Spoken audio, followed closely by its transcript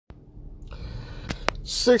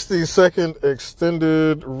60-second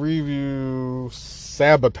extended review,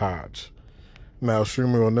 Sabotage. Now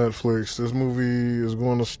streaming on Netflix. This movie is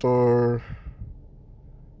going to star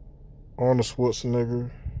Arnold Schwarzenegger,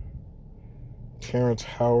 Terrence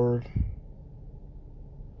Howard,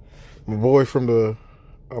 my boy from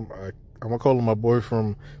I'm gonna call him my boy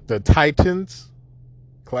from the Titans,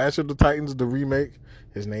 Clash of the Titans, the remake.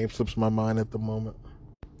 His name slips my mind at the moment.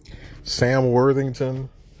 Sam Worthington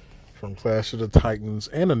from Clash of the Titans,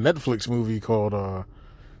 and a Netflix movie called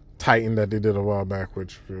Titan that they did a while back,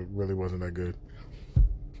 which really wasn't that good.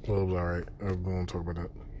 Well, it was alright. I won't talk about that.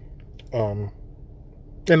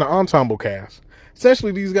 And the ensemble cast.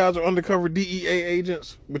 Essentially, these guys are undercover DEA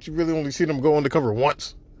agents, but you really only see them go undercover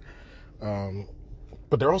once.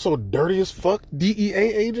 But they're also dirty as fuck DEA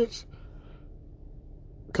agents,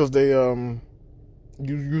 because they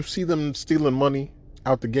you see them stealing money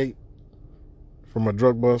out the gate from a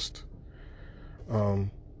drug bust.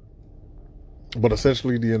 But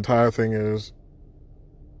essentially, the entire thing is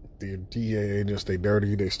the DEA agents, they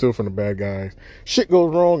dirty, they steal from the bad guys. Shit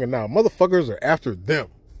goes wrong, and now motherfuckers are after them.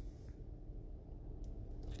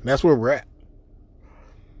 And that's where we're at.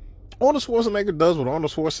 Arnold Schwarzenegger does what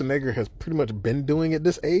Arnold Schwarzenegger has pretty much been doing at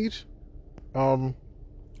this age.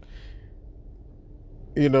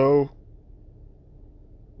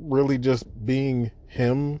 Really just being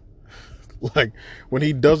him. Like, when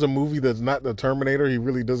he does a movie that's not the Terminator, he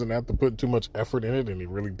really doesn't have to put too much effort in it, and he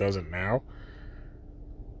really doesn't now.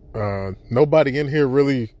 Nobody in here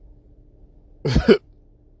really...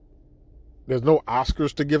 There's no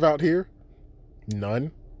Oscars to give out here.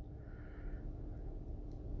 None.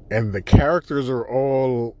 And the characters are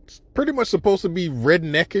all pretty much supposed to be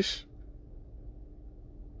redneckish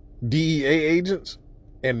DEA agents.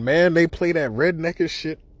 And man, they play that redneckish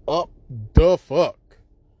shit up the fuck.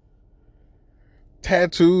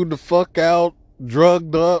 Tattooed the fuck out,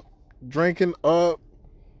 drugged up, drinking up.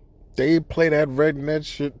 They play that redneck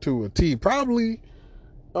shit to a T. Probably,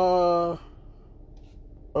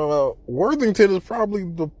 Worthington is probably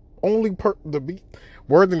the only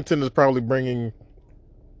Worthington is probably bringing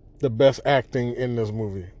the best acting in this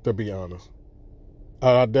movie, to be honest.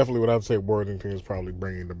 I definitely would have to say Worthington is probably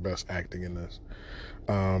bringing the best acting in this.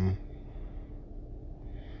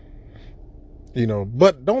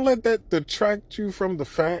 But don't let that detract you from the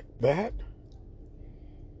fact that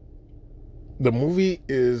the movie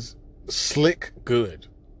is slick good.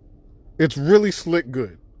 It's really slick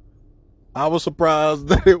good. I was surprised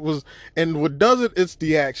that it was, and what does it, it's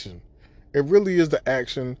the action. It really is the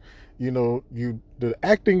action. The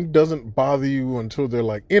acting doesn't bother you until they're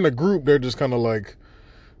like in a group. They're just kind of like,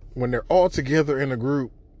 when they're all together in a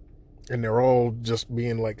group and they're all just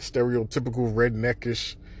being like stereotypical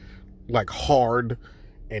redneckish, like hard,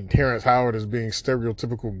 and Terrence Howard is being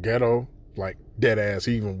stereotypical ghetto, like dead ass.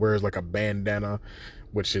 He even wears like a bandana,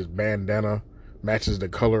 which his bandana matches the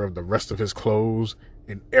color of the rest of his clothes,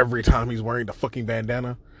 and every time he's wearing the fucking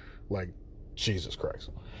bandana, like, Jesus Christ.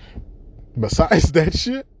 Besides that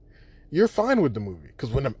shit, you're fine with the movie, because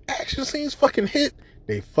when them action scenes fucking hit,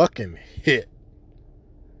 they fucking hit.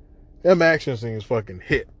 Them action scenes fucking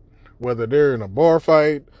hit. Whether they're in a bar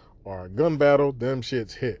fight or a gun battle, them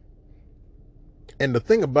shits hit. And the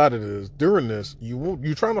thing about it is, during this,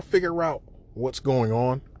 you're trying to figure out what's going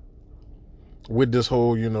on with this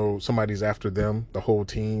whole, somebody's after them, the whole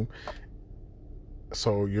team.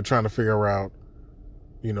 So you're trying to figure out,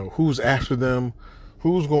 who's after them,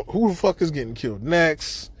 who the fuck is getting killed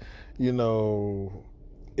next?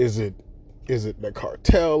 Is it the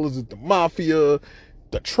cartel? Is it the mafia?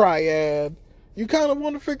 The triad? You kind of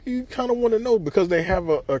want to know, because they have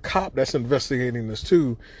a cop that's investigating this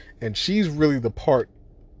too, and she's really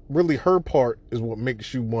her part is what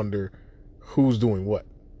makes you wonder who's doing what.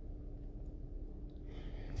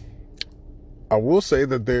 I will say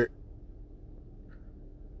that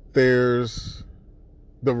there's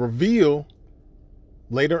the reveal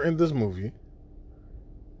later in this movie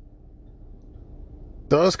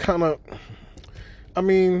does kind of,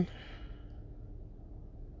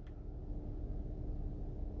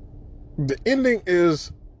 the ending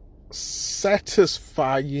is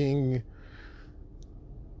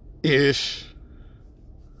satisfying-ish.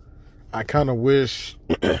 I kind of wish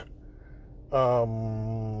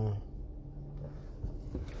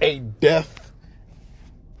a death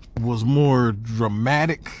was more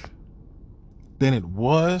dramatic than it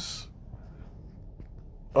was.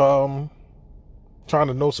 Trying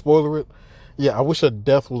to no spoiler it. Yeah, I wish a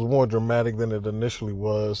death was more dramatic than it initially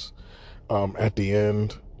was at the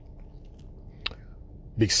end.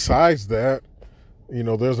 Besides that,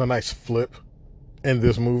 there's a nice flip in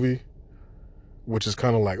this movie, which is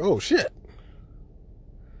kind of like, oh shit.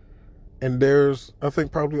 And there's, I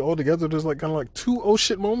think probably altogether, there's like kind of like 2 oh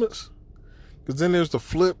shit moments. Because then there's the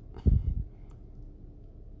flip,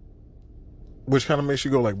 which kind of makes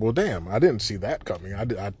you go like, well, damn, I didn't see that coming.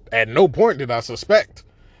 I at no point did I suspect,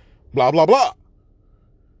 blah, blah, blah.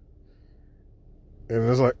 And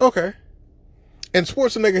it's like, okay. And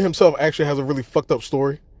Schwarzenegger himself actually has a really fucked up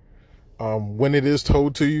story. When it is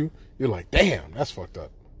told to you, you're like, damn, that's fucked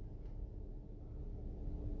up.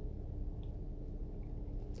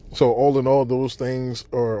 So all in all, those things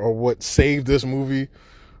are what saved this movie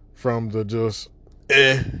from the just,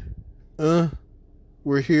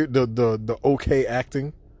 we're here, the okay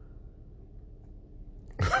acting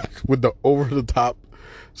with the over the top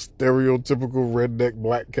stereotypical redneck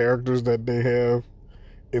black characters that they have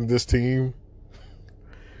in this team.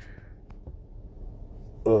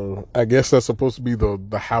 I guess that's supposed to be the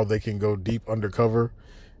how they can go deep undercover,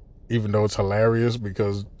 even though it's hilarious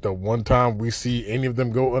because the one time we see any of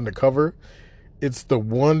them go undercover, it's the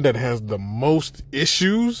one that has the most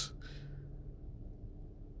issues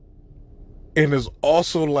and is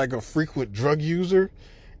also like a frequent drug user,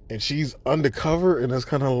 and she's undercover, and it's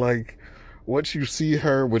kind of like what you see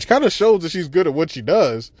her, which kind of shows that she's good at what she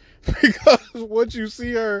does, because once you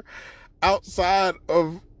see her outside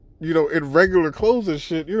of, you know, in regular clothes and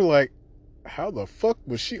shit, you're like, how the fuck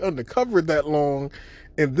was she undercover that long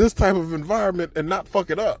in this type of environment and not fuck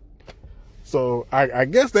it up? So I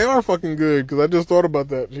guess they are fucking good, because I just thought about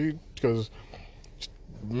that. Because,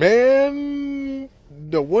 man,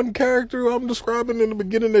 the one character I'm describing in the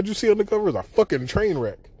beginning that you see undercover is a fucking train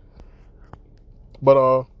wreck.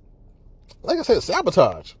 But, like I said,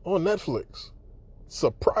 Sabotage on Netflix.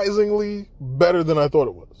 Surprisingly better than I thought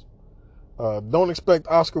it was. Don't expect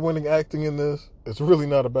Oscar-winning acting in this. It's really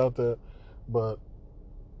not about that. But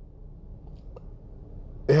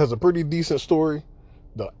it has a pretty decent story.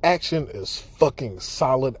 The action is fucking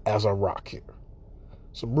solid as a rock here.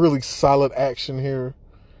 Some really solid action here.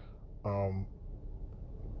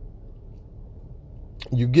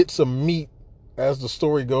 You get some meat as the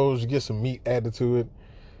story goes. You get some meat added to it.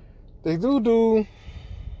 They do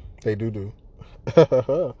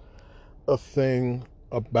a thing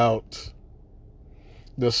about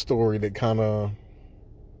the story that kind of,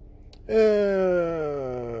 I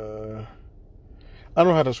don't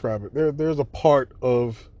know how to describe it. There's a part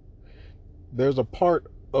of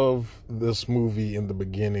this movie in the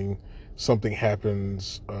beginning. Something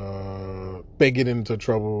happens. They get into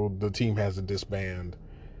trouble. The team has to disband.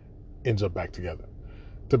 Ends up back together.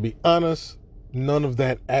 To be honest, none of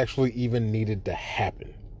that actually even needed to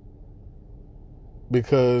happen,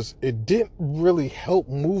 because it didn't really help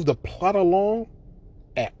move the plot along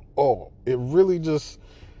at all. It really just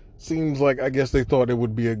seems like, I guess they thought it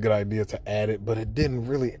would be a good idea to add it, but it didn't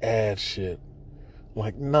really add shit.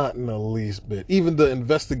 Like, not in the least bit. Even the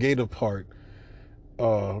investigative part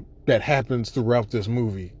that happens throughout this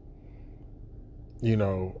movie, you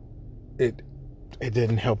know, it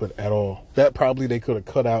didn't help it at all. That probably they could have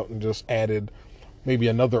cut out and just added maybe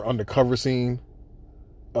another undercover scene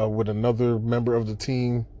with another member of the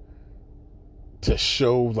team to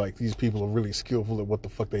show like these people are really skillful at what the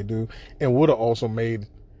fuck they do, and would have also made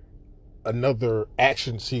another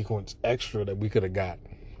action sequence extra that we could have got.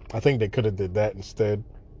 I think they could have did that instead.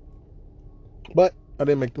 But I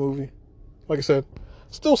didn't make the movie. Like I said,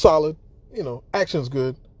 still solid. You know, action's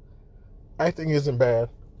good. Acting isn't bad.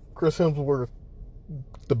 Chris Hemsworth,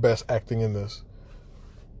 the best acting in this.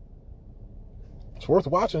 It's worth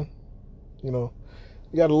watching. You know,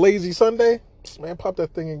 you got a lazy Sunday, man, pop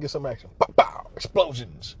that thing and get some action. Pow, pow,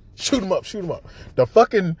 explosions. Shoot 'em up, shoot 'em up. The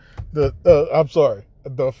fucking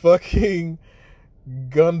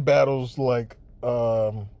gun battles, like,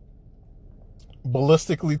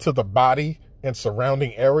 ballistically to the body and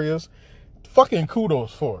surrounding areas, fucking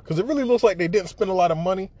kudos for it. Because it really looks like they didn't spend a lot of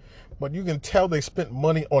money, but you can tell they spent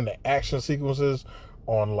money on the action sequences,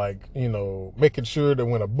 on, like, you know, making sure that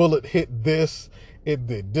when a bullet hit this, it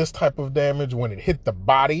did this type of damage. When it hit the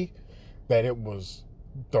body, that it was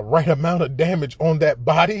the right amount of damage on that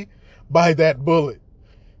body by that bullet.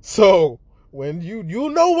 So when you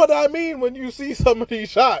know what I mean when you see some of these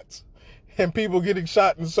shots and people getting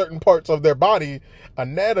shot in certain parts of their body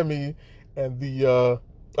anatomy, and the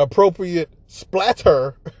appropriate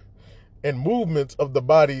splatter and movements of the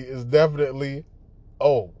body is definitely,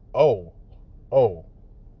 oh,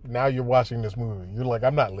 now you're watching this movie. You're like,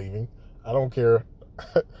 I'm not leaving. I don't care.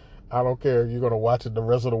 I don't care. You're going to watch it the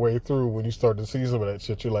rest of the way through. When you start to see some of that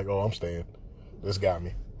shit, you're like, oh, I'm staying. This got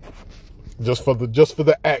me. Just for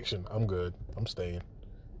the action, I'm good. I'm staying.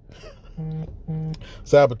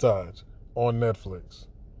 Sabotage on Netflix.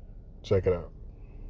 Check it out.